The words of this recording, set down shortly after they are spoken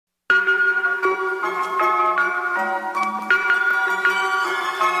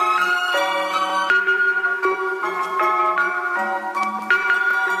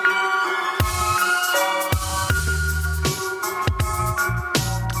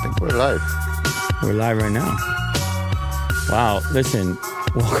We're live. We're live right now. Wow, listen,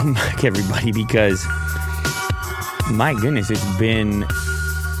 welcome back, everybody, because my goodness, it's been...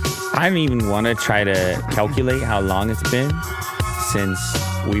 I don't even want to try to calculate how long it's been since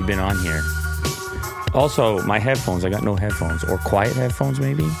we've been on here. Also, my headphones, I got no headphones. Or quiet headphones,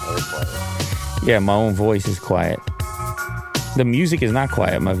 maybe? Yeah, my own voice is quiet. The music is not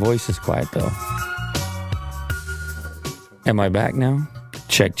quiet. My voice is quiet, though. Am I back now?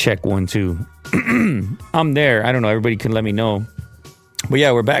 Check, 1, 2. I'm there. I don't know. Everybody can let me know. But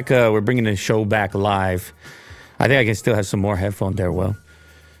yeah, we're back. We're bringing the show back live. I think I can still have some more headphones there, Will,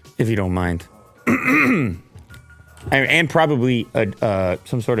 if you don't mind. and probably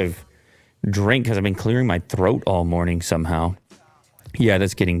some sort of drink, because I've been clearing my throat all morning somehow. Yeah,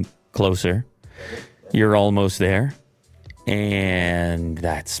 that's getting closer. You're almost there. And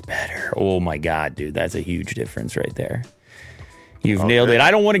that's better. Oh my God, dude. That's a huge difference right there. You've nailed it.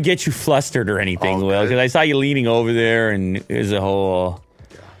 I don't want to get you flustered or anything, Will, because I saw you leaning over there, and it was a whole...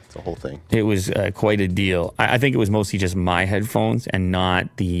 Yeah, it's a whole thing. It was quite a deal. I think it was mostly just my headphones and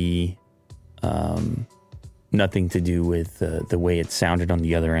not the... nothing to do with the way it sounded on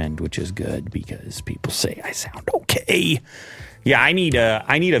the other end, which is good, because people say I sound okay. Yeah, I need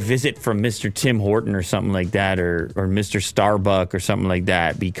a visit from Mr. Tim Horton or something like that, or Mr. Starbuck or something like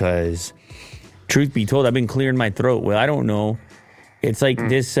that, because truth be told, I've been clearing my throat. Well, I don't know. It's like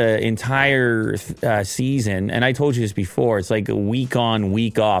this entire season, and I told you this before, it's like a week on,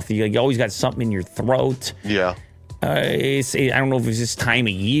 week off. You always got something in your throat. Yeah. I don't know if it's this time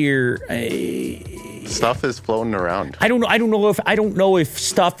of year. Stuff is floating around. I don't know if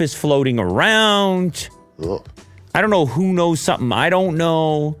stuff is floating around. Ugh. I don't know who knows something I don't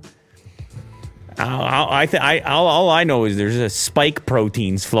know. All I know is there's a spike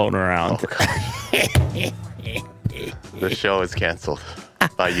proteins floating around. Oh, the show is canceled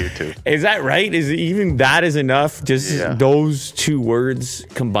by YouTube. Is that right? Is even that is enough? Just those two words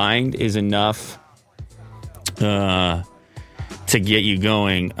combined is enough to get you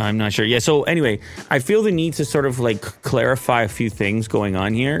going. I'm not sure. Yeah. So anyway, I feel the need to sort of like clarify a few things going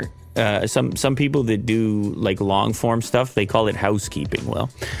on here. Some people that do like long form stuff, they call it housekeeping.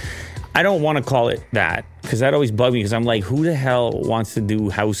 Well, I don't want to call it that, because that always bugs me, because I'm like, who the hell wants to do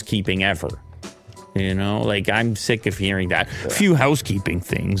housekeeping ever? You know, like, I'm sick of hearing that. A few housekeeping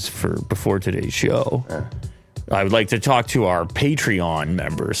things before today's show. I would like to talk to our Patreon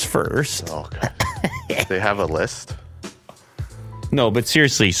members first. Oh, God. They have a list? No, but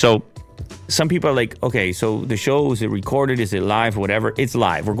seriously, so some people are like, okay, so the show, is it recorded? Is it live? Whatever. It's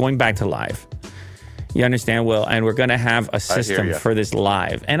live. We're going back to live. You understand, Will? And we're going to have a system for this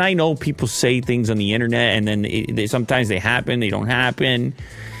live. And I know people say things on the internet, and then sometimes they happen, they don't happen.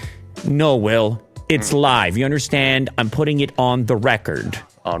 No, Will. It's live. You understand? I'm putting it on the record.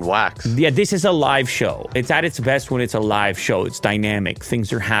 On wax. Yeah, this is a live show. It's at its best when it's a live show. It's dynamic.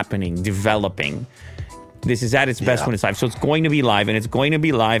 Things are happening, developing. This is at its best when it's live. So it's going to be live, and it's going to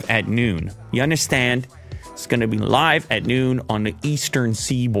be live at noon. You understand? It's going to be live at noon on the eastern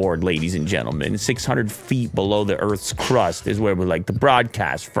seaboard, ladies and gentlemen. 600 feet below the Earth's crust is where we like to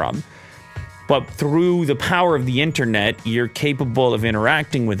broadcast from. But through the power of the internet, you're capable of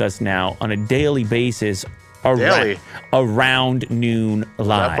interacting with us now on a daily basis around noon live. Is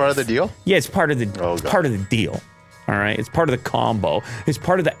that part of the deal? Yeah, it's part of the deal. All right? It's part of the combo. It's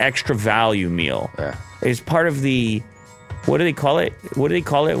part of the extra value meal. Yeah. It's part of the... What do they call it? What do they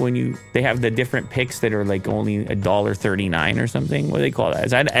call it when they have the different picks that are like only $1.39 or something? What do they call that?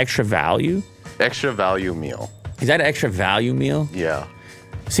 Is that an extra value? Extra value meal. Is that an extra value meal? Yeah.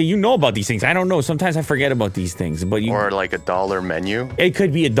 See, you know about these things. I don't know. Sometimes I forget about these things. Or like $1 menu. It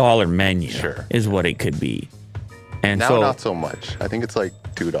could be $1 menu. Sure. Is what it could be. And now, not so much. I think it's like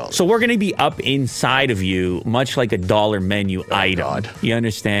 $2. So we're going to be up inside of you, much like a $1 menu item. God. You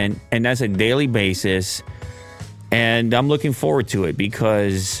understand? And that's a daily basis. And I'm looking forward to it,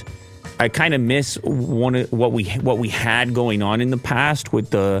 because I kind of miss what we had going on in the past with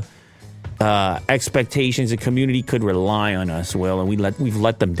the expectations. The community could rely on us, Will, and we've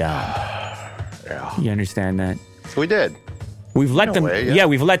let them down. Yeah. You understand that? So we did. We've let them. Way, yeah,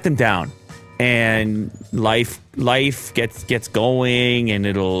 we've let them down, and life gets going, and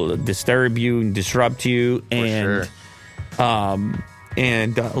it'll disturb you and disrupt you, and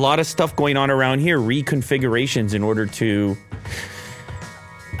and a lot of stuff going on around here, reconfigurations in order to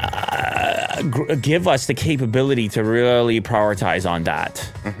give us the capability to really prioritize on that.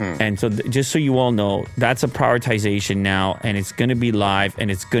 Mm-hmm. And so just so you all know, that's a prioritization now, and it's going to be live, and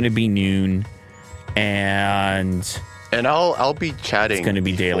it's going to be noon, and I'll be chatting. It's going to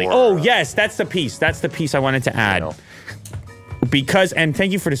be daily. Oh, yes, that's the piece. That's the piece I wanted to add. because, and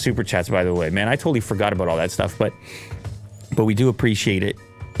thank you for the super chats, by the way, man. I totally forgot about all that stuff, but we do appreciate it,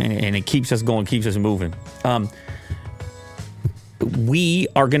 and it keeps us going, keeps us moving. We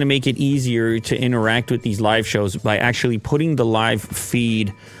are going to make it easier to interact with these live shows by actually putting the live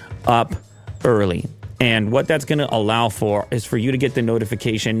feed up early. And what that's going to allow for is for you to get the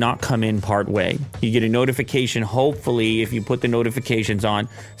notification, not come in part way. You get a notification, hopefully, if you put the notifications on,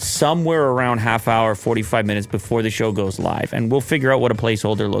 somewhere around half hour, 45 minutes before the show goes live. And we'll figure out what a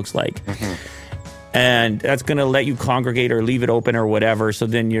placeholder looks like. And that's going to let you congregate or leave it open or whatever. So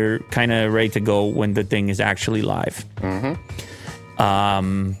then you're kind of ready to go when the thing is actually live.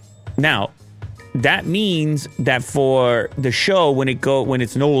 Now, that means that for the show, when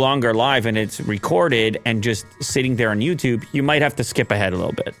it's no longer live and it's recorded and just sitting there on YouTube, you might have to skip ahead a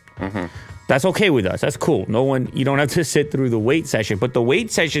little bit. That's okay with us. That's cool. You don't have to sit through the wait session, but the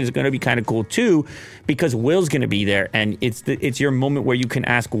wait session is going to be kind of cool too, because Will's going to be there, and it's your moment where you can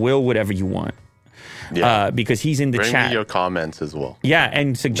ask Will whatever you want. Yeah. Because he's in the chat. Bring me your comments as well. Yeah,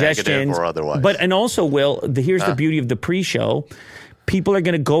 and suggestions. Negative or otherwise. And also, Will, here's the beauty of the pre-show. People are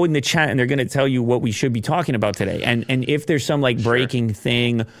going to go in the chat and they're going to tell you what we should be talking about today. And if there's some breaking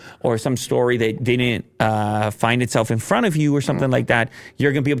thing or some story that didn't find itself in front of you or something like that,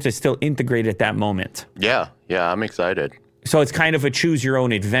 you're going to be able to still integrate it at that moment. Yeah, I'm excited. So it's kind of a choose your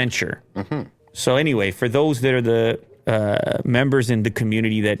own adventure. So anyway, for those that are the members in the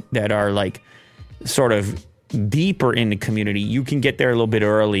community that are sort of deeper in the community, you can get there a little bit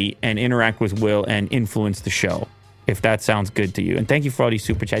early and interact with Will and influence the show, if that sounds good to you. And thank you for all these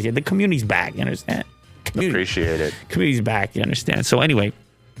super chats. Yeah, the community's back, you understand? Appreciate it. Community's back, you understand? So anyway,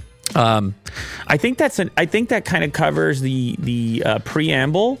 I think that kind of covers the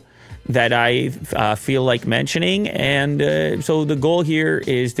preamble that I feel like mentioning. And so the goal here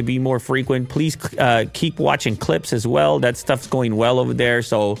is to be more frequent. Please keep watching clips as well. That stuff's going well over there.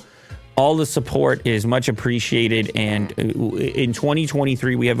 So all the support is much appreciated. And in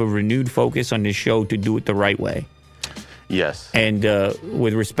 2023, we have a renewed focus on this show to do it the right way. Yes. And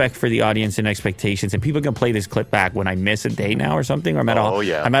with respect for the audience and expectations. And people can play this clip back when I miss a day now or something. Or I'm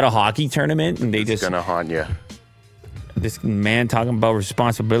at a hockey tournament and it's going to haunt you. This man talking about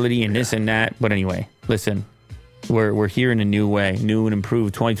responsibility and this and that. But anyway, listen, we're here in a new way. New and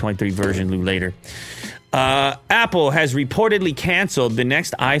improved 2023 version later. Apple has reportedly canceled the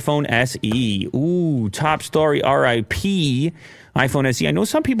next iPhone SE. Ooh, top story, RIP. iPhone SE. I know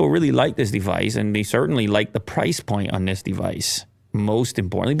some people really like this device, and they certainly like the price point on this device, most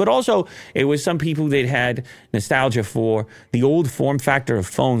importantly. But also, it was some people that had nostalgia for the old form factor of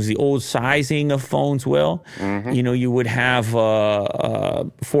phones, the old sizing of phones, Will. You would have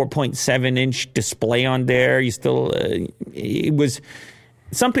a 4.7-inch display on there. It was...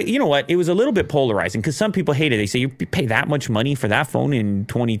 you know what? It was a little bit polarizing because some people hated it. They say, you pay that much money for that phone in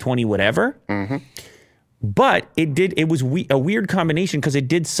 2020, whatever. But it was a weird combination because it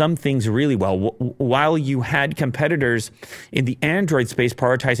did some things really well. While you had competitors in the Android space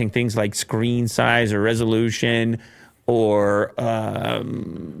prioritizing things like screen size or resolution or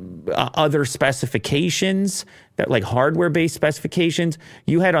other specifications, that like hardware-based specifications,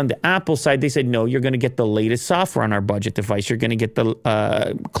 you had on the Apple side, they said, no, you're going to get the latest software on our budget device. You're going to get the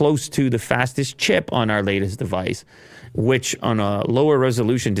close to the fastest chip on our latest device, which on a lower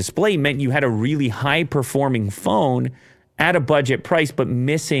resolution display meant you had a really high-performing phone at a budget price, but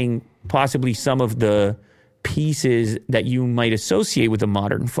missing possibly some of the pieces that you might associate with a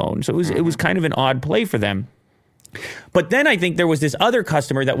modern phone. So it was kind of an odd play for them. But then I think there was this other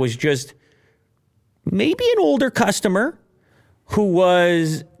customer that was just maybe an older customer who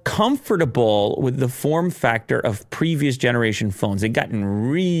was comfortable with the form factor of previous generation phones. They'd gotten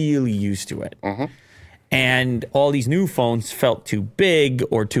really used to it. And all these new phones felt too big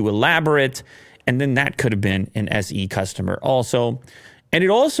or too elaborate. And then that could have been an SE customer also. And it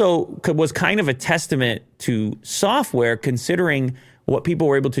also was kind of a testament to software, considering what people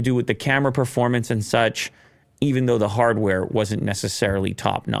were able to do with the camera performance and such, even though the hardware wasn't necessarily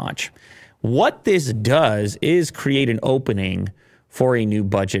top notch. What this does is create an opening for a new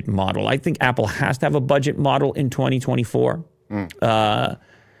budget model. I think Apple has to have a budget model in 2024.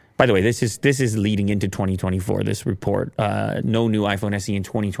 By the way, this is leading into 2024, this report. No new iPhone SE in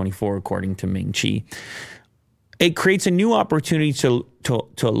 2024, according to Ming Chi. It creates a new opportunity to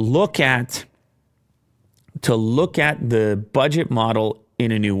look at the budget model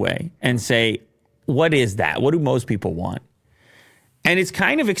in a new way and say, what is that? What do most people want? And it's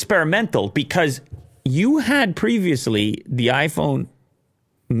kind of experimental because you had previously the iPhone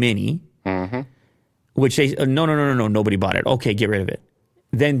Mini, which they, no, nobody bought it. Okay, get rid of it.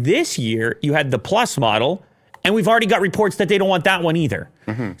 Then this year, you had the Plus model, And we've already got reports that they don't want that one either.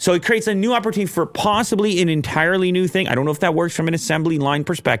 So it creates a new opportunity for possibly an entirely new thing. I don't know if that works from an assembly line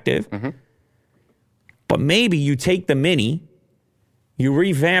perspective. But maybe you take the Mini, you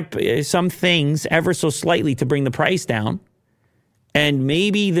revamp some things ever so slightly to bring the price down, and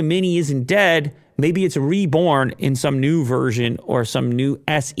maybe the Mini isn't dead. Maybe it's reborn in some new version or some new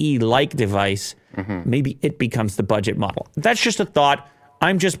SE-like device. Maybe it becomes the budget model. That's just a thought.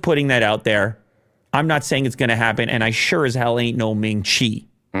 I'm just putting that out there. I'm not saying it's going to happen, and I sure as hell ain't no Ming Chi,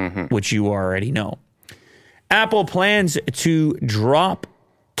 which you already know. Apple plans to drop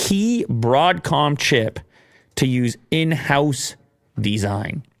key Broadcom chip to use in-house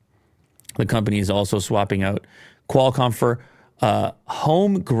design. The company is also swapping out Qualcomm for a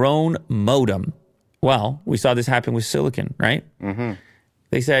homegrown modem. Well, we saw this happen with Silicon, right?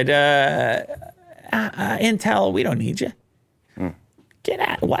 They said, Intel, we don't need you. Get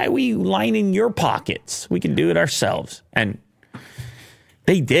out. Why are we lining your pockets? We can do it ourselves. And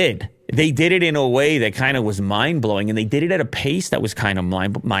they did. They did it in a way that kind of was mind-blowing, and they did it at a pace that was kind of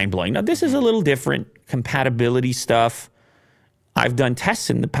mind-blowing. Now, this is a little different. Compatibility stuff. I've done tests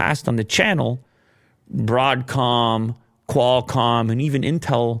in the past on the channel. Broadcom, Qualcomm, and even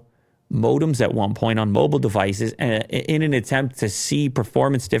Intel modems at one point on mobile devices in an attempt to see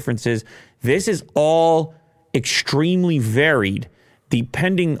performance differences. This is all extremely varied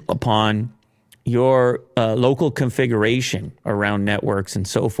depending upon your local configuration around networks and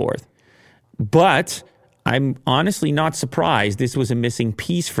so forth. But I'm honestly not surprised this was a missing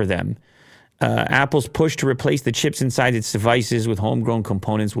piece for them. Apple's push to replace the chips inside its devices with homegrown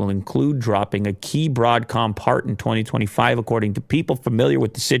components will include dropping a key Broadcom part in 2025, according to people familiar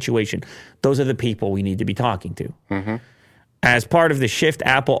with the situation. Those are the people we need to be talking to. As part of the shift,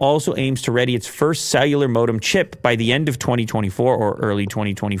 Apple also aims to ready its first cellular modem chip by the end of 2024 or early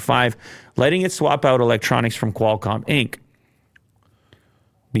 2025, letting it swap out electronics from Qualcomm Inc.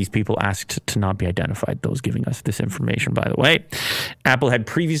 These people asked to not be identified, those giving us this information, by the way. Apple had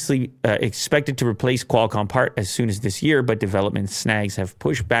previously expected to replace Qualcomm part as soon as this year, but development snags have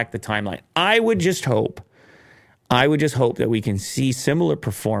pushed back the timeline. I would just hope that we can see similar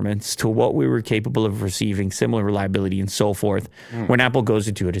performance to what we were capable of receiving, similar reliability and so forth, when Apple goes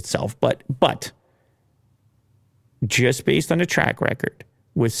to do it itself. But just based on the track record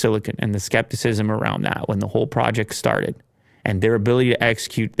with Silicon and the skepticism around that when the whole project started, and their ability to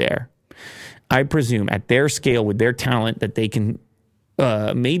execute there, I presume at their scale with their talent that they can,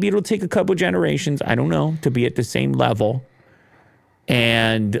 maybe it'll take a couple generations, I don't know, to be at the same level.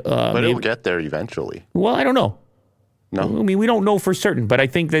 And but it'll get there eventually. Well, I don't know. No. I mean, we don't know for certain, but I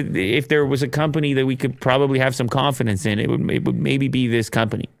think that if there was a company that we could probably have some confidence in, it would maybe be this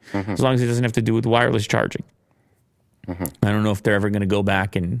company, as long as it doesn't have to do with wireless charging. I don't know if they're ever going to go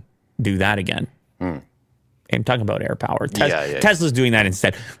back and do that again. I'm talking about air power. Tesla's doing that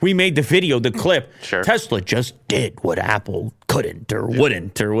instead. We made the video, the clip. Sure. Tesla just did what Apple couldn't or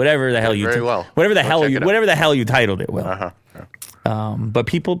wouldn't or whatever the hell you whatever the hell you titled it. Well, but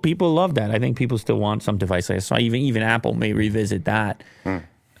people love that. I think people still want some device. I saw even Apple may revisit that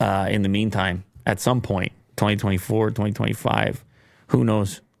in the meantime at some point, 2024, 2025. Who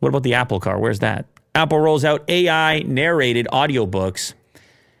knows? What about the Apple Car? Where's that? Apple rolls out AI narrated audiobooks.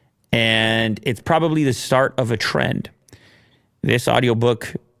 And it's probably the start of a trend. This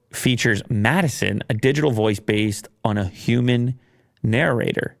audiobook features Madison, a digital voice based on a human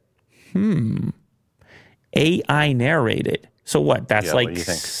narrator. AI narrated. So what? That's like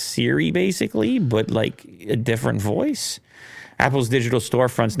Siri basically, but like a different voice? Apple's digital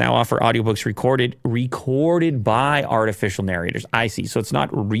storefronts now offer audiobooks recorded by artificial narrators. I see. So it's not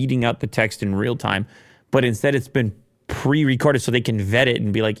reading out the text in real time, but instead it's been pre-recorded so they can vet it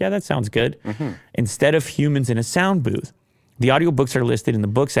and be like, yeah, that sounds good. Instead of humans in a sound booth. The audiobooks are listed in the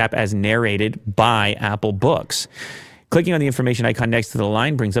Books app as narrated by Apple Books. Clicking on the information icon next to the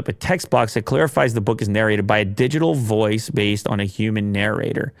line brings up a text box that clarifies the book is narrated by a digital voice based on a human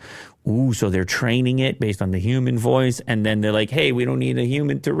narrator. Ooh, so they're training it based on the human voice, and then they're like, hey, we don't need a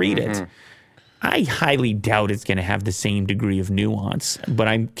human to read it. I highly doubt it's going to have the same degree of nuance, but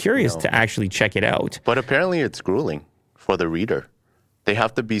I'm curious to actually check it out. But apparently it's grueling for the reader. They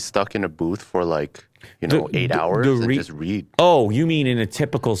have to be stuck in a booth for 8 hours and just read. Oh, you mean in a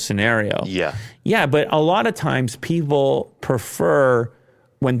typical scenario? Yeah. Yeah, but a lot of times people prefer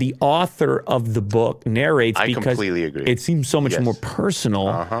when the author of the book narrates because completely agree. It seems so much more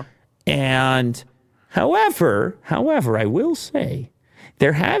personal. And however, I will say,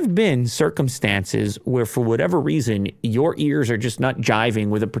 there have been circumstances where for whatever reason, your ears are just not jiving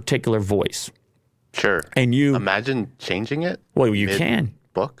with a particular voice. Sure. And you imagine changing it? Well, you can.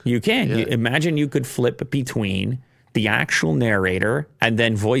 book? You can. Yeah. Imagine you could flip between the actual narrator and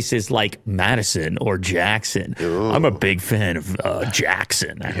then voices like Madison or Jackson. Ooh. I'm a big fan of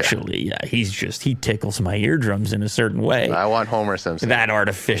Jackson, actually. Yeah, he tickles my eardrums in a certain way. I want Homer Simpson. That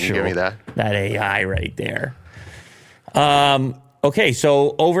artificial. Can you give me that? That AI right there. Okay,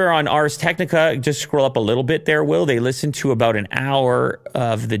 so over on Ars Technica, just scroll up a little bit there, Will. They listened to about an hour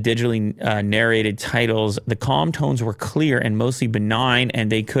of the digitally narrated titles. The calm tones were clear and mostly benign,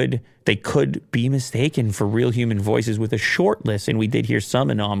 and they could be mistaken for real human voices with a short listen. We did hear some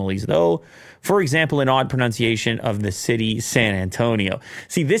anomalies, though. For example, an odd pronunciation of the city San Antonio.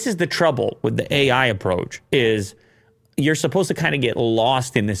 See, this is the trouble with the AI approach is you're supposed to kind of get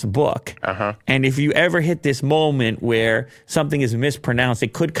lost in this book. Uh-huh. And if you ever hit this moment where something is mispronounced,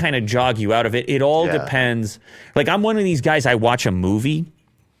 it could kind of jog you out of it. It all depends. Like, I'm one of these guys, I watch a movie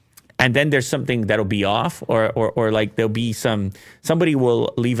and then there's something that'll be off or like there'll be somebody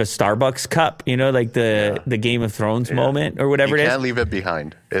will leave a Starbucks cup, you know, like the Game of Thrones moment or whatever it is. You can't leave it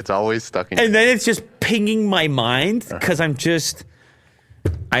behind. It's always stuck in And then it's just pinging my mind because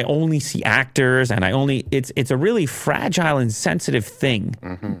I only see actors and it's a really fragile and sensitive thing,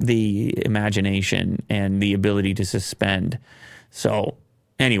 the imagination and the ability to suspend. So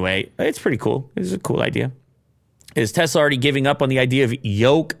anyway, it's pretty cool. It's a cool idea. Is Tesla already giving up on the idea of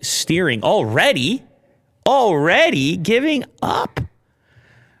yoke steering? Already giving up?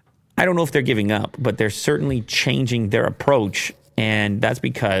 I don't know if they're giving up, but they're certainly changing their approach. And that's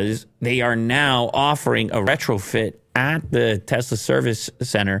because they are now offering a retrofit at the Tesla Service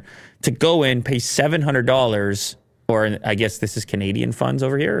Center to go in, pay $700, or I guess this is Canadian funds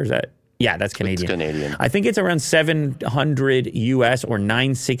over here, or is that? Yeah, that's Canadian. It's Canadian. I think it's around $700 US or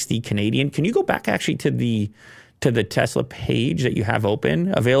 $960 Canadian. Can you go back actually to the Tesla page that you have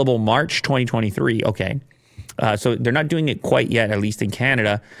open? Available March 2023. Okay. So they're not doing it quite yet, at least in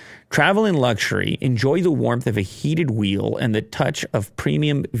Canada. Travel in luxury, enjoy the warmth of a heated wheel and the touch of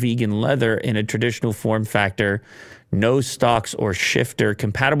premium vegan leather in a traditional form factor. No stalks or shifter,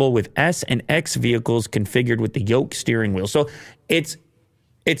 compatible with S and X vehicles configured with the yoke steering wheel. So it's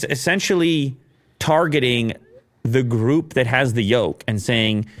essentially targeting the group that has the yoke and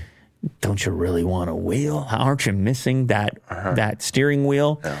saying, don't you really want a wheel? Aren't you missing that steering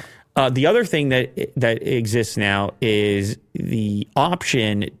wheel? Yeah. The other thing that exists now is the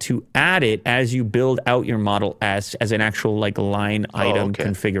option to add it as you build out your Model S as an actual like line item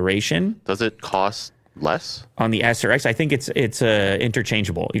configuration. Does it cost less on the S or X? I think it's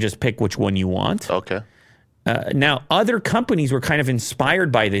interchangeable. You just pick which one you want. Okay. Now, other companies were kind of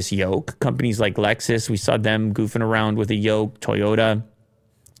inspired by this yoke. Companies like Lexus, we saw them goofing around with a yoke. Toyota.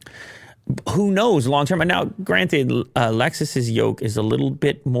 Who knows long term? And now, granted, Lexus's yoke is a little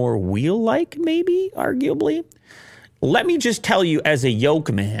bit more wheel-like, maybe, arguably. Let me just tell you, as a yoke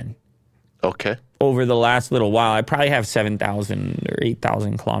man, okay, over the last little while, I probably have 7,000 or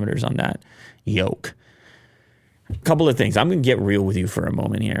 8,000 kilometers on that yoke. A couple of things. I'm going to get real with you for a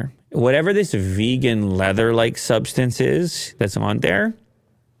moment here. Whatever this vegan leather-like substance is that's on there,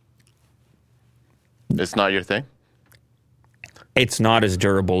 it's not your thing? It's not as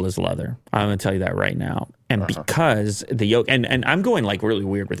durable as leather. I'm going to tell you that right now. And because the yoke, and I'm going like really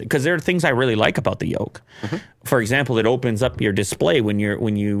weird with it, because there are things I really like about the yoke. Mm-hmm. For example, it opens up your display when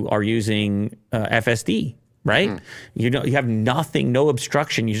you are using FSD, right? Mm. You have nothing, no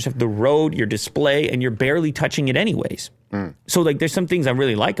obstruction. You just have the road, your display, and you're barely touching it anyways. Mm. So like there's some things I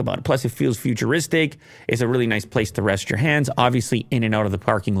really like about it. Plus it feels futuristic. It's a really nice place to rest your hands. Obviously in and out of the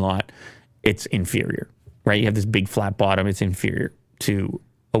parking lot, it's inferior. Right, you have this big flat bottom. It's inferior to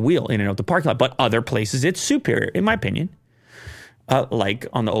a wheel in and out the parking lot. But other places, it's superior, in my opinion. Like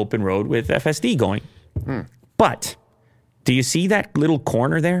on the open road with FSD going. Mm. But do you see that little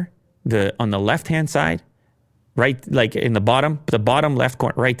corner there, on the left-hand side, right, like in the bottom left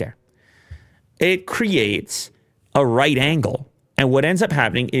corner, right there? It creates a right angle, and what ends up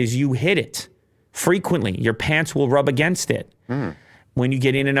happening is you hit it frequently. Your pants will rub against it. Mm. When you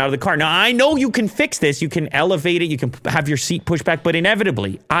get in and out of the car. Now, I know you can fix this. You can elevate it. You can have your seat pushed back. But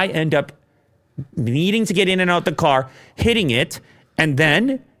inevitably, I end up needing to get in and out the car, hitting it, and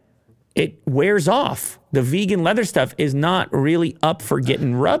then it wears off. The vegan leather stuff is not really up for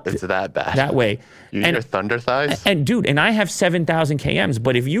getting rubbed. It's that bad. That way. Your thunder thighs? And dude, and I have 7,000 KMs.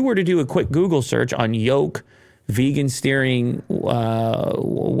 But if you were to do a quick Google search on yoke, vegan steering,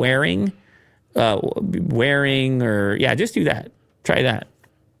 wearing, or just do that. Try that.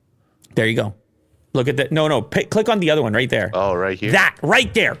 There you go. Look at that. No. Click on the other one right there. Oh, right here. That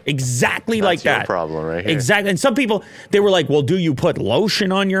right there. Exactly like that. That's your problem right here. Exactly. And some people, they were like, well, do you put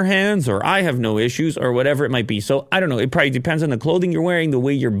lotion on your hands, or I have no issues, or whatever it might be. So I don't know. It probably depends on the clothing you're wearing, the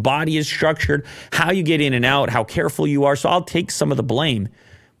way your body is structured, how you get in and out, how careful you are. So I'll take some of the blame.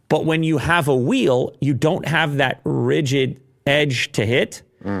 But when you have a wheel, you don't have that rigid edge to hit.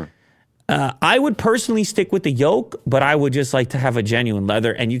 I would personally stick with the yoke, but I would just like to have a genuine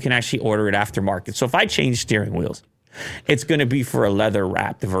leather, and you can actually order it aftermarket. So if I change steering wheels, it's going to be for a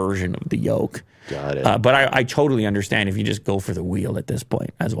leather-wrapped version of the yoke. Got it. But I totally understand if you just go for the wheel at this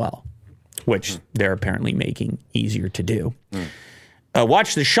point as well, which they're apparently making easier to do.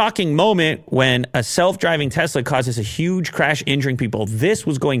 Watch the shocking moment when a self-driving Tesla causes a huge crash, injuring people. This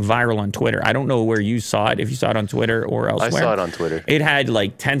was going viral on Twitter. I don't know where you saw it, if you saw it on Twitter or elsewhere. I saw it on Twitter. It had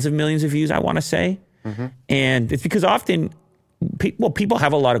like tens of millions of views, I want to say. And it's because often people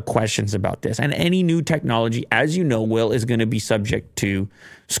have a lot of questions about this. And any new technology, as you know, Will, is going to be subject to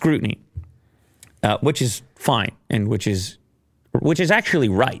scrutiny, which is fine and which is actually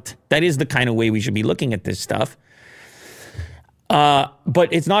right. That is the kind of way we should be looking at this stuff. But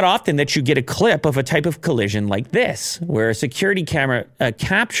it's not often that you get a clip of a type of collision like this, where a security camera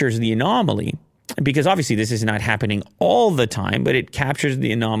captures the anomaly, because obviously this is not happening all the time, but it captures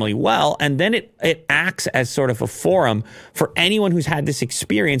the anomaly well, and then it acts as sort of a forum for anyone who's had this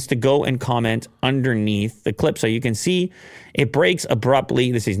experience to go and comment underneath the clip. So you can see it breaks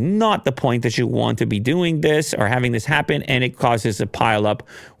abruptly. This is not the point that you want to be doing this or having this happen, and it causes a pileup,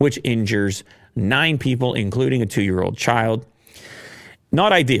 which injures 9 people, including a 2-year-old child.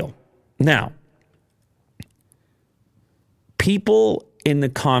 Not ideal. Now, people in the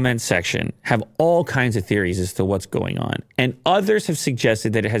comment section have all kinds of theories as to what's going on. And others have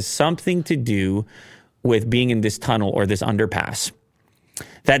suggested that it has something to do with being in this tunnel or this underpass.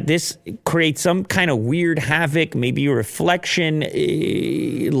 That this creates some kind of weird havoc, maybe a reflection,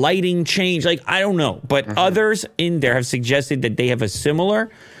 lighting change. Like, I don't know. But others in there have suggested that they have a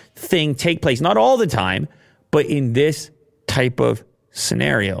similar thing take place. Not all the time, but in this type of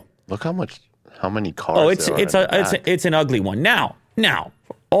scenario. Look how many cars. It's an ugly one. Now,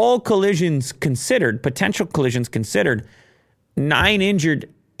 all collisions considered, potential collisions considered, 9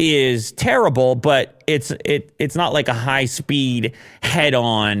 injured is terrible, but it's not like a high speed head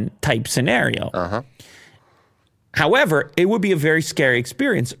on type scenario. However, it would be a very scary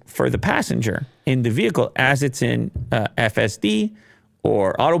experience for the passenger in the vehicle, as it's in FSD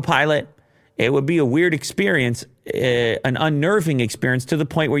or autopilot. It would be a weird experience, an unnerving experience, to the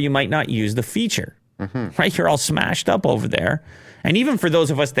point where you might not use the feature, right? You're all smashed up over there. And even for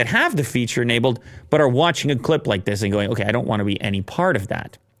those of us that have the feature enabled, but are watching a clip like this and going, okay, I don't want to be any part of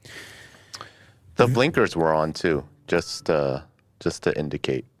that. The blinkers were on too, just to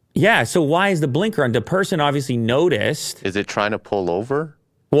indicate. Yeah, so why is the blinker on? The person obviously noticed. Is it trying to pull over?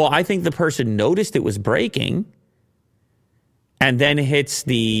 Well, I think the person noticed it was braking. And then hits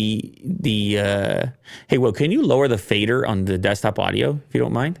the hey, Will, can you lower the fader on the desktop audio, if you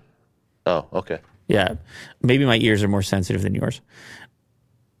don't mind? Oh, okay. Yeah, maybe my ears are more sensitive than yours.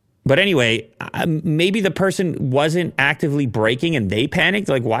 But anyway, maybe the person wasn't actively braking and they panicked.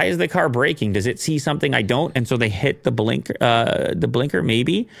 Like, why is the car braking? Does it see something I don't? And so they hit the blinker,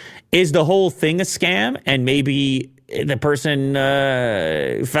 maybe. Is the whole thing a scam? And maybe the person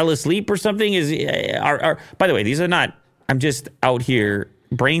fell asleep or something? By the way, these are not... I'm just out here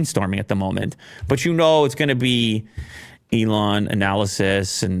brainstorming at the moment, but it's going to be Elon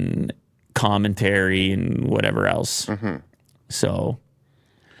analysis and commentary and whatever else. So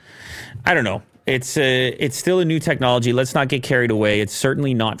I don't know. It's still a new technology. Let's not get carried away. It's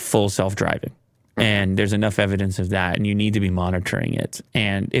certainly not full self-driving, and there's enough evidence of that, and you need to be monitoring it.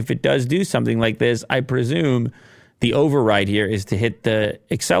 And if it does do something like this, I presume the override here is to hit the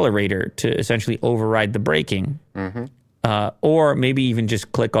accelerator to essentially override the braking. Or maybe even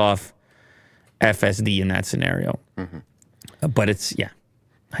just click off FSD in that scenario. But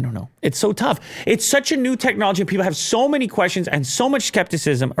I don't know. It's so tough. It's such a new technology. People have so many questions and so much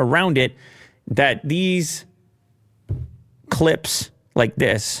skepticism around it that these clips like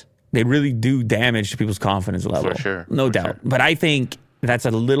this, they really do damage to people's confidence level. For sure. No doubt. Sure. But I think that's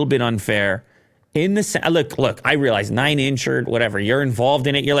a little bit unfair. Look, I realize 9 injured, whatever. You're involved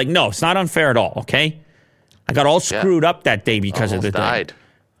in it. You're like, no, it's not unfair at all, okay? I got all screwed up that day because of the thing.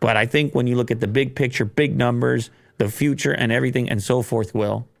 But I think when you look at the big picture, big numbers, the future and everything and so forth,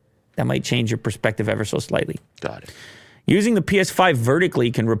 Will, that might change your perspective ever so slightly. Got it. Using the PS5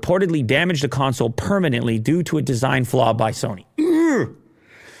 vertically can reportedly damage the console permanently due to a design flaw by Sony.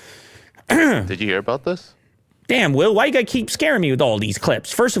 Did you hear about this? Damn, Will, why you gotta keep scaring me with all these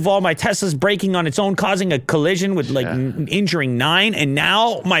clips? First of all, my Tesla's braking on its own, causing a collision with injuring 9, and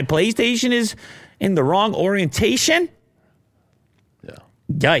now my PlayStation is in the wrong orientation? Yeah.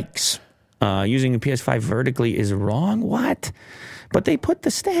 Yikes. Using the PS5 vertically is wrong? What? But they put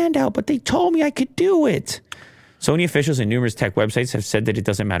the stand out, but they told me I could do it. Sony officials and numerous tech websites have said that it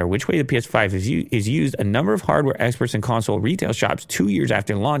doesn't matter which way the PS5 is used. A number of hardware experts and console retail shops 2 years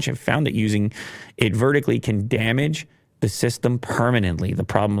after launch have found that using it vertically can damage the system permanently. The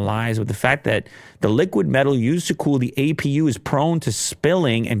problem lies with the fact that the liquid metal used to cool the APU is prone to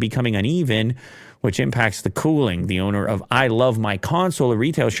spilling and becoming uneven, which impacts the cooling. The owner of I Love My Console, a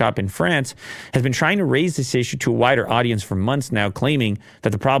retail shop in France, has been trying to raise this issue to a wider audience for months now, claiming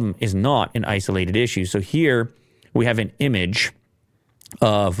that the problem is not an isolated issue. So here we have an image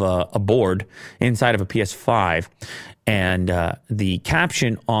of a board inside of a PS5, and the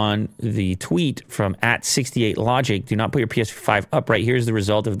caption on the tweet from @68logic, do not put your PS5 upright. Here's the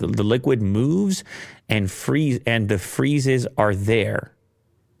result of the liquid moves and the freezes are there.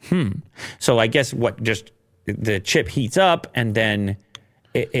 So I guess just the chip heats up and then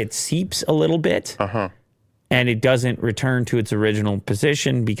it seeps a little bit and it doesn't return to its original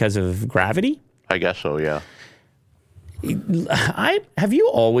position because of gravity? I guess so, yeah. Have you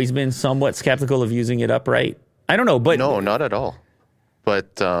always been somewhat skeptical of using it upright? I don't know, but... No, not at all.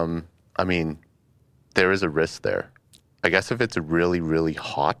 But, I mean, there is a risk there. I guess if it's really, really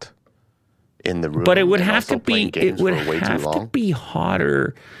hot in the room... But it would have to be... It would have to be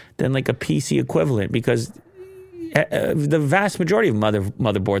hotter than like a PC equivalent because the vast majority of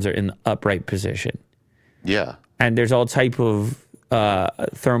motherboards are in the upright position. Yeah. And there's all type of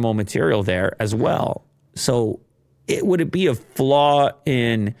thermal material there as well. So... would it be a flaw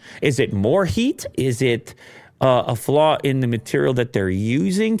in, is it more heat? Is it a flaw in the material that they're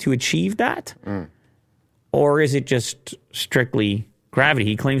using to achieve that? Or is it just strictly gravity?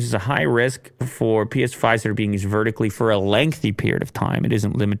 He claims it's a high risk for PS5s that are being used vertically for a lengthy period of time. It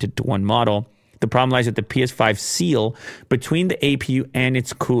isn't limited to one model. The problem lies with the PS5 seal between the APU and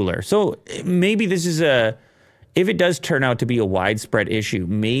its cooler. So maybe this is if it does turn out to be a widespread issue,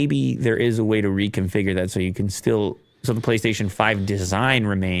 maybe there is a way to reconfigure that so you can still, so the PlayStation 5 design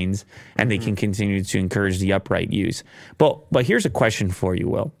remains and they can continue to encourage the upright use. But here's a question for you,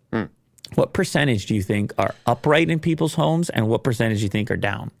 Will. What percentage do you think are upright in people's homes and what percentage do you think are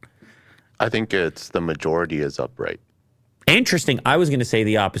down? I think it's the majority is upright. Interesting. I was going to say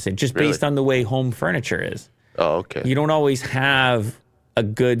the opposite, just based on the way home furniture is. Oh, okay. You don't always have a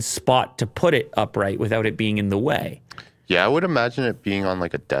good spot to put it upright without it being in the way. Yeah, I would imagine it being on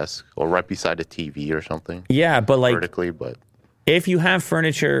like a desk or right beside a TV or something. Yeah, but like vertically, but if you have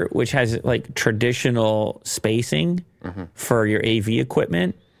furniture which has like traditional spacing for your AV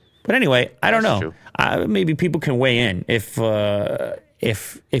equipment, but anyway, I don't know. Maybe people can weigh in. If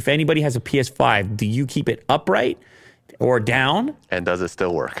anybody has a PS5, do you keep it upright or down? And does it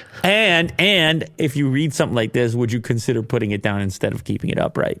still work? And if you read something like this, would you consider putting it down instead of keeping it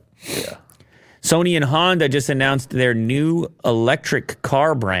upright? Yeah. Sony and Honda just announced their new electric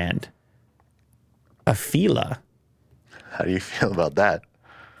car brand, Afeela. How do you feel about that?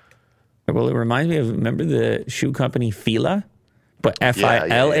 Well, it reminds me of, remember the shoe company Fila? But Fila?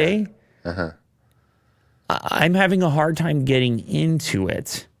 Yeah. I'm having a hard time getting into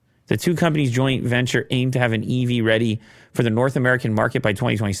it. The two companies' joint venture aim to have an EV ready for the North American market by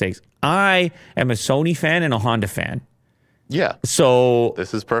 2026. I am a Sony fan and a Honda fan. Yeah. So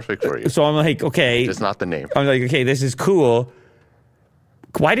this is perfect for you. So I'm like, okay. Just not the name. I'm like, okay, this is cool.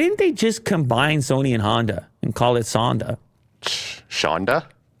 Why didn't they just combine Sony and Honda and call it Sonda? Shonda?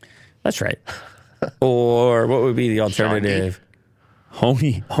 That's right. Or what would be the alternative?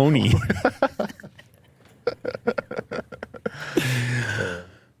 Honey. Honey.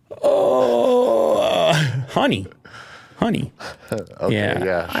 Okay,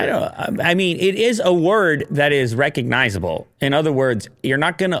 yeah. Sure. I mean, it is a word that is recognizable. In other words, you're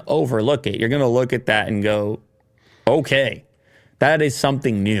not going to overlook it. You're going to look at that and go, okay, that is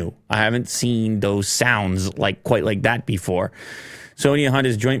something new. I haven't seen those sounds quite like that before. Sony and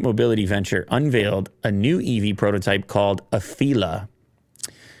Honda's joint mobility venture unveiled a new EV prototype called Afeela.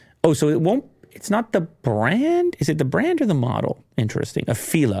 Oh, so it's not the brand? Is it the brand or the model? Interesting.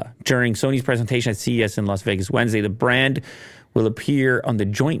 Afeela. During Sony's presentation at CES in Las Vegas Wednesday, the brand will appear on the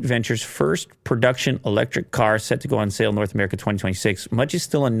joint venture's first production electric car set to go on sale in North America 2026. Much is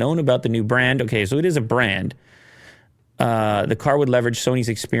still unknown about the new brand. Okay, so it is a brand. The car would leverage Sony's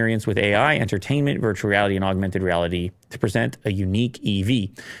experience with AI, entertainment, virtual reality, and augmented reality to present a unique EV.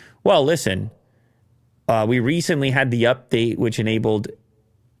 Well, listen, we recently had the update which enabled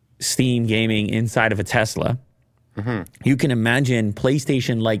Steam gaming inside of a Tesla. You can imagine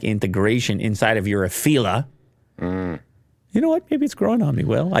PlayStation-like integration inside of your Afeela. You know what? Maybe it's growing on me,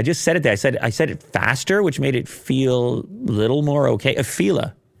 Will. I just said it there. I said it faster, which made it feel a little more okay.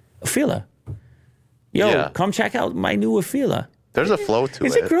 Afeela. Yo, come check out my new Afeela. There's a flow to it.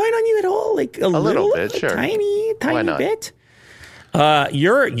 Is it growing on you at all? Like a little bit, sure. Tiny bit?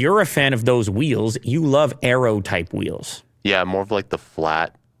 You're a fan of those wheels. You love aero type wheels. Yeah, more of like the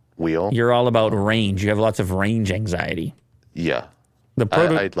flat wheel. You're all about range. You have lots of range anxiety. Yeah.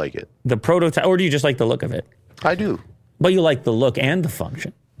 I'd like it. The prototype, or do you just like the look of it? I do. But you like the look and the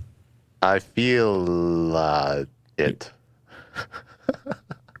function. I feel it.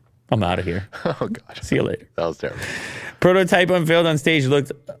 I'm out of here. Oh, God. See you later. That was terrible. Prototype unveiled on stage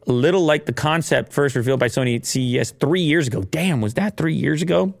looked a little like the concept first revealed by Sony at CES 3 years ago. Damn, was that 3 years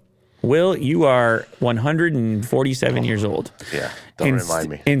ago? Will, you are 147 years old. Yeah, don't remind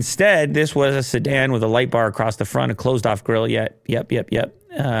me. Instead, this was a sedan with a light bar across the front, a closed-off grille. Yep.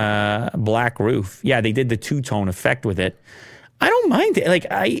 Black roof. Yeah, they did the two-tone effect with it. I don't mind it. Like,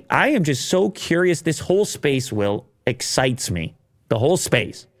 I am just so curious. This whole space, Will, excites me. The whole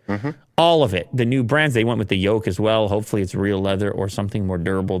space. All of it. The new brands, they went with the yoke as well. Hopefully it's real leather or something more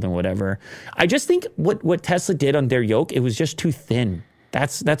durable than whatever. I just think what Tesla did on their yoke, it was just too thin.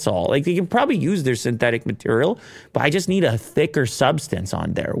 That's all. Like, they can probably use their synthetic material, but I just need a thicker substance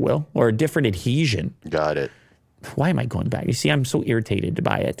on there, Will, or a different adhesion. Got it. Why am I going back? You see, I'm so irritated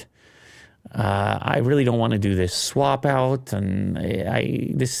by it. I really don't want to do this swap out, and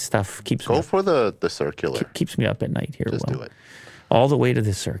this stuff keeps me Go for the circular. Keeps me up at night here, Just Will. do it. All the way to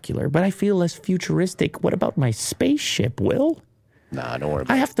the circular. But I feel less futuristic. What about my spaceship, Will? Nah, don't worry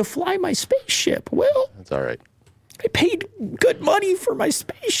about it. I have to fly my spaceship, Will. That's all right. I paid good money for my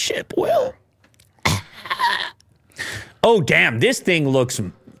spaceship, Will. Oh, damn. This thing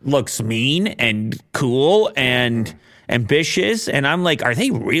looks mean and cool and ambitious. And I'm like, are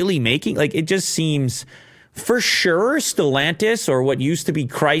they really making... Like, it just seems... For sure, Stellantis, or what used to be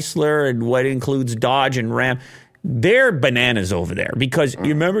Chrysler and what includes Dodge and Ram... They're bananas over there because you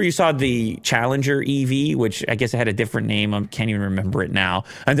remember you saw the Challenger EV, which I guess it had a different name. I can't even remember it now.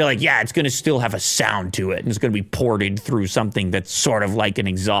 And they're like, yeah, it's going to still have a sound to it. And it's going to be ported through something that's sort of like an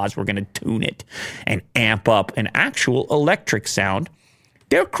exhaust. We're going to tune it and amp up an actual electric sound.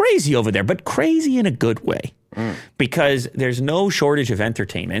 They're crazy over there, but crazy in a good way because there's no shortage of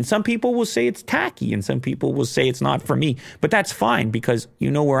entertainment. And some people will say it's tacky and some people will say it's not for me. But that's fine because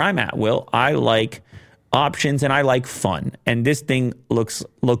you know where I'm at, Will. I like... options, and I like fun. And this thing looks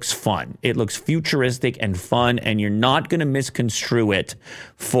fun. It looks futuristic and fun, and you're not going to misconstrue it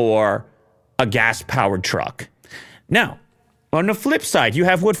for a gas-powered truck. Now, on the flip side, you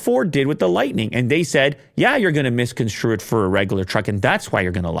have what Ford did with the Lightning, and they said, yeah, you're going to misconstrue it for a regular truck, and that's why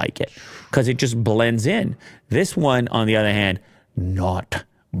you're going to like it, because it just blends in. This one, on the other hand, not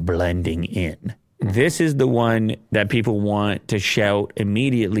blending in. This is the one that people want to shout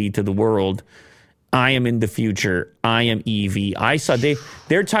immediately to the world, I am in the future. I am EV. I saw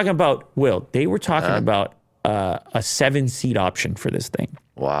they're talking about, Will, they were talking about a 7-seat option for this thing.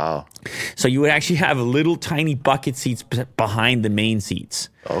 Wow. So you would actually have little tiny bucket seats behind the main seats.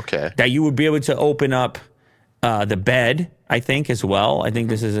 Okay. That you would be able to open up the bed, I think, as well. I think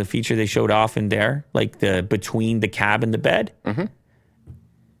this is a feature they showed off in there, like between the cab and the bed.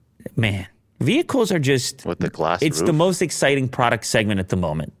 Man, vehicles are just... With the glass It's roof. the most exciting product segment at the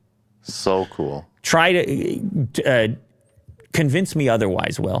moment. So cool. Try to convince me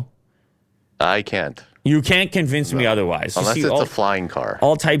otherwise, Will. I can't. You can't convince me otherwise. Unless it's a flying car.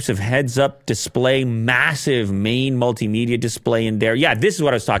 All types of heads-up display, massive main multimedia display in there. Yeah, this is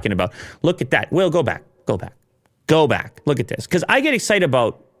what I was talking about. Look at that. Will, go back. Look at this. Because I get excited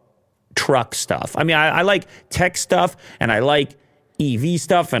about truck stuff. I mean, I like tech stuff, and I like EV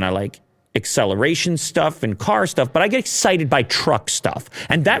stuff, and I like acceleration stuff and car stuff, but I get excited by truck stuff.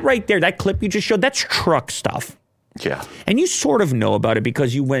 And that right there, that clip you just showed, that's truck stuff. Yeah. And you sort of know about it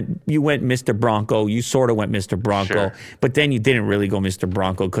because you went Mr. Bronco. You sort of went Mr. Bronco, sure. But then you didn't really go Mr.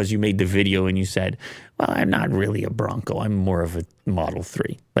 Bronco because you made the video and you said, well, I'm not really a Bronco. I'm more of a Model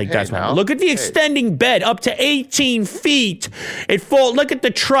 3. Like, hey, that's why. Look at the extending bed up to 18 feet. Look at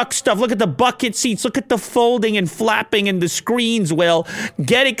the truck stuff. Look at the bucket seats. Look at the folding and flapping and the screens, Will.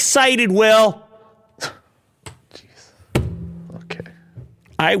 Get excited, Will.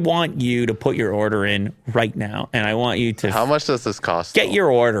 I want you to put your order in right now, and I want you to... How much does this cost? Get your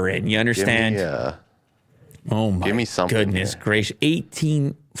order in, you understand? Oh, my Give me something goodness gracious.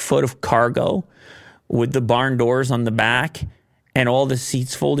 18 foot of cargo with the barn doors on the back and all the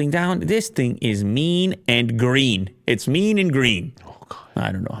seats folding down. This thing is mean and green. It's mean and green. Oh, God.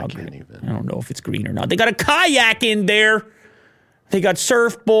 I don't know how green. I don't know if it's green or not. They got a kayak in there. They got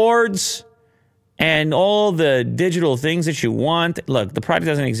surfboards and all the digital things that you want. Look, the product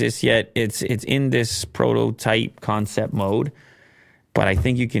doesn't exist yet. It's in this prototype concept mode, but I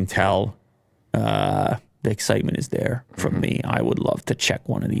think you can tell the excitement is there from me. I would love to check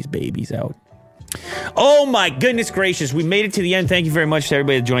one of these babies out. Oh my goodness gracious, we made it to the end. Thank you very much to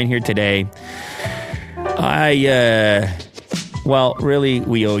everybody that joined here today. Well, really,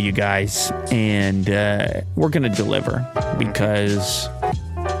 we owe you guys, and we're going to deliver because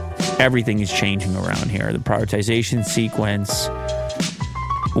everything is changing around here. The prioritization sequence,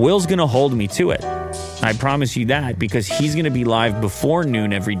 Will's going to hold me to it. I promise you that, because he's going to be live before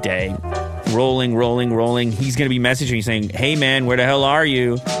noon every day, rolling. He's going to be messaging me saying, hey, man, where the hell are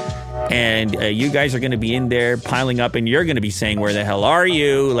you? And you guys are going to be in there piling up, and you're going to be saying, where the hell are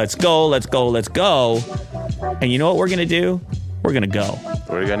you? Let's go. And you know what we're going to do? We're going to go.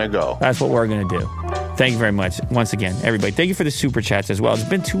 We're going to go. That's what we're going to do. Thank you very much. Once again, everybody, thank you for the super chats as well. It's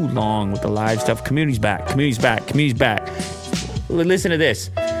been too long with the live stuff. Community's back. Listen to this.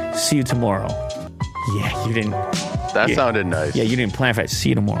 See you tomorrow. Yeah, you didn't. That sounded nice. Yeah, you didn't plan for it. See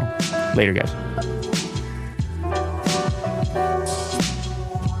you tomorrow. Later, guys.